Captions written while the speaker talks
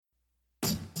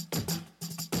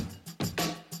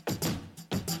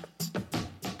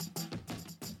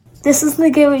This is the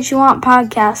Get What You Want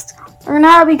podcast. Learn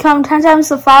how to become 10 times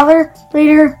the father,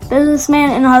 leader,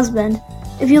 businessman, and husband.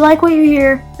 If you like what you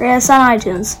hear, rate us on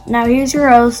iTunes. Now here's your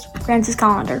host, Francis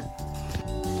Collender.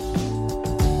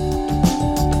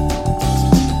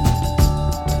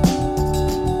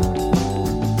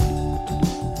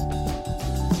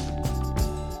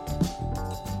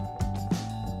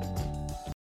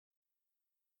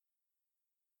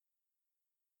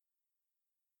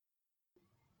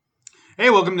 Hey,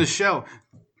 welcome to the show.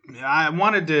 I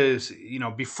wanted to,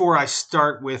 before I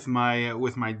start with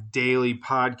my daily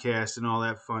podcast and all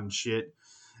that fun shit,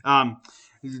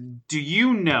 do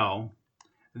you know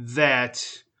that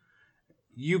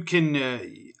you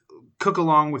can cook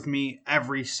along with me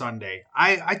every Sunday?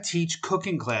 I teach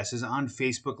cooking classes on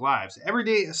Facebook Lives every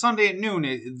day. Sunday at noon,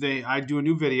 I do a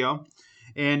new video,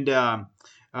 and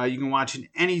you can watch it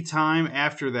anytime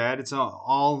after that. It's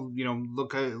all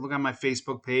look on my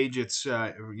Facebook page. It's you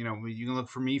can look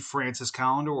for me, Francis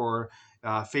Collender, or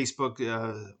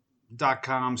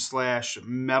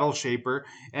Facebook.com/Metal Shaper,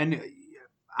 and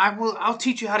I'll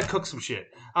teach you how to cook some shit.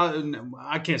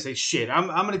 I can't say shit. I'm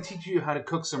going to teach you how to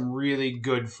cook some really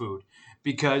good food,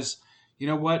 because you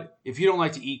know what? If you don't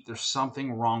like to eat, there's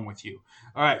something wrong with you.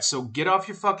 All right, so get off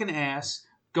your fucking ass.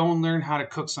 Go and learn how to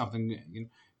cook something.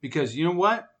 Because you know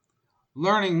what?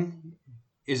 Learning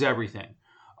is everything.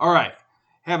 All right.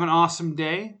 Have an awesome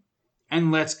day,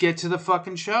 and let's get to the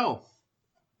fucking show.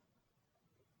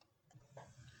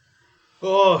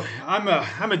 Oh,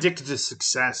 I'm addicted to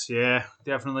success. Yeah,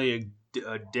 definitely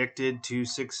addicted to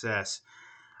success.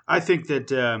 I think that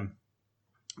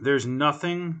there's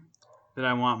nothing that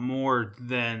I want more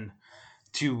than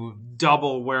to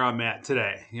double where I'm at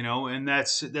today, and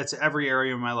that's every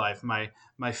area of my life, my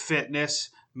fitness,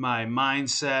 my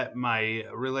mindset, my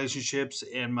relationships,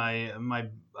 and my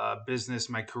business,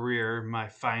 my career, my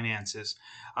finances.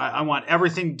 I want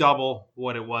everything double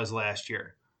what it was last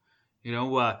year.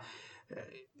 People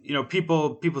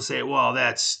say,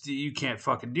 well, you can't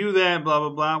fucking do that, blah blah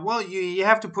blah. Well, you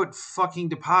have to put fucking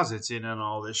deposits in on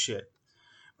all this shit.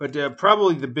 But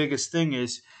probably the biggest thing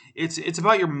is it's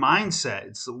about your mindset.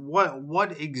 It's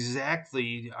what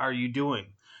exactly are you doing?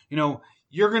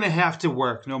 You're going to have to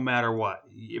work no matter what.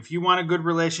 If you want a good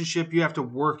relationship, you have to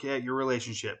work at your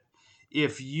relationship.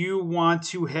 If you want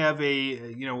to have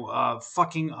a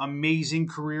fucking amazing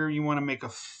career, you want to make a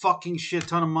fucking shit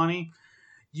ton of money,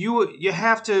 you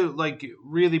have to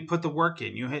really put the work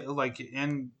in.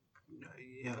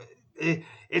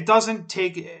 It doesn't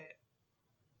take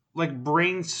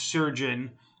brain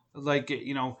surgeon,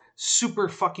 super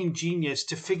fucking genius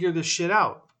to figure this shit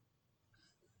out.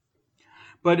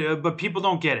 But people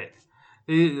don't get it.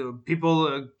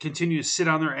 People continue to sit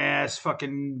on their ass,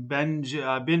 fucking binge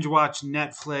watch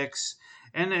Netflix,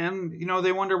 and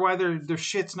they wonder why their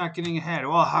shit's not getting ahead.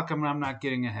 Well, how come I'm not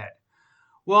getting ahead?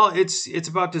 Well, it's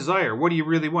about desire. What do you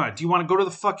really want? Do you want to go to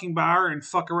the fucking bar and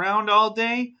fuck around all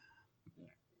day?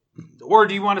 Or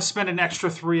do you want to spend an extra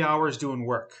 3 hours doing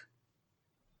work?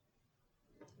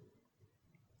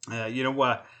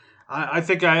 I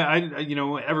think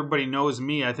everybody knows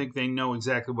me. I think they know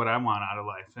exactly what I want out of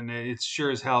life. And it's sure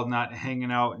as hell not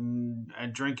hanging out and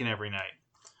drinking every night.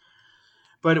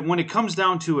 But when it comes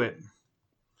down to it,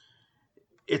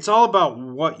 it's all about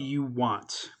what you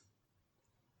want.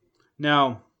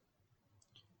 Now,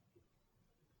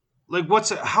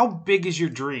 how big is your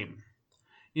dream?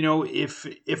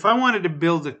 If I wanted to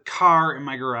build a car in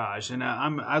my garage, and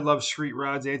I love street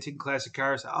rods, antique classic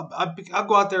cars, I'll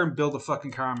go out there and build a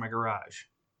fucking car in my garage.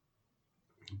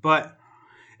 But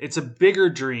it's a bigger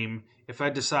dream if I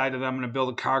decided I'm going to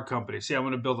build a car company. Say I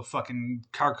want to build a fucking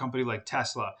car company like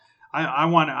Tesla. I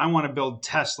want to build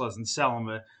Teslas and sell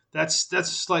them. That's a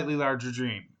slightly larger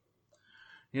dream.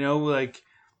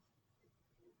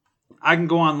 I can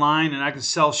go online and I can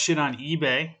sell shit on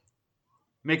eBay.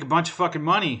 Make a bunch of fucking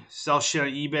money. Sell shit on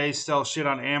eBay, sell shit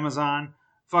on Amazon.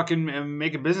 Fucking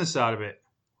make a business out of it.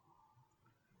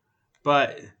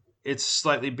 But it's a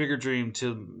slightly bigger dream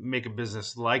to make a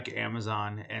business like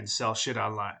Amazon and sell shit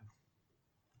online.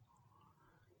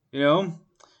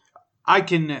 I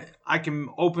can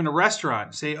open a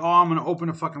restaurant. Say, oh, I'm gonna open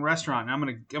a fucking restaurant. And I'm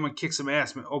gonna kick some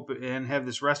ass and have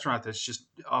this restaurant that's just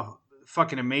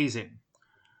fucking amazing.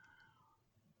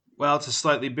 Well, it's a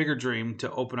slightly bigger dream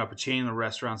to open up a chain of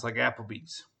restaurants like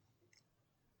Applebee's,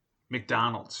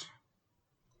 McDonald's.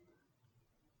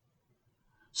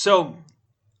 So,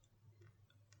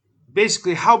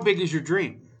 basically, how big is your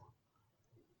dream?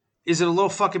 Is it a little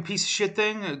fucking piece of shit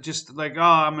thing? Just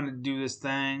I'm going to do this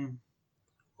thing?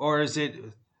 Or is it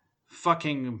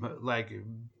fucking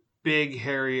big,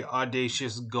 hairy,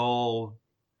 audacious goal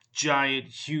giant,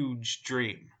 huge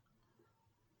dream.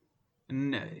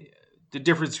 And the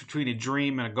difference between a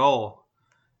dream and a goal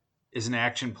is an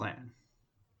action plan.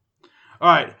 All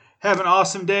right, have an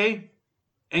awesome day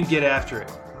and get after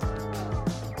it.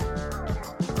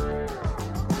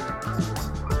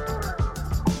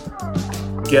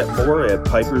 Get more at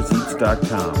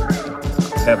piperseats.com.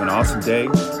 Have an awesome day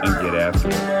and get after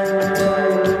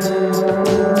it.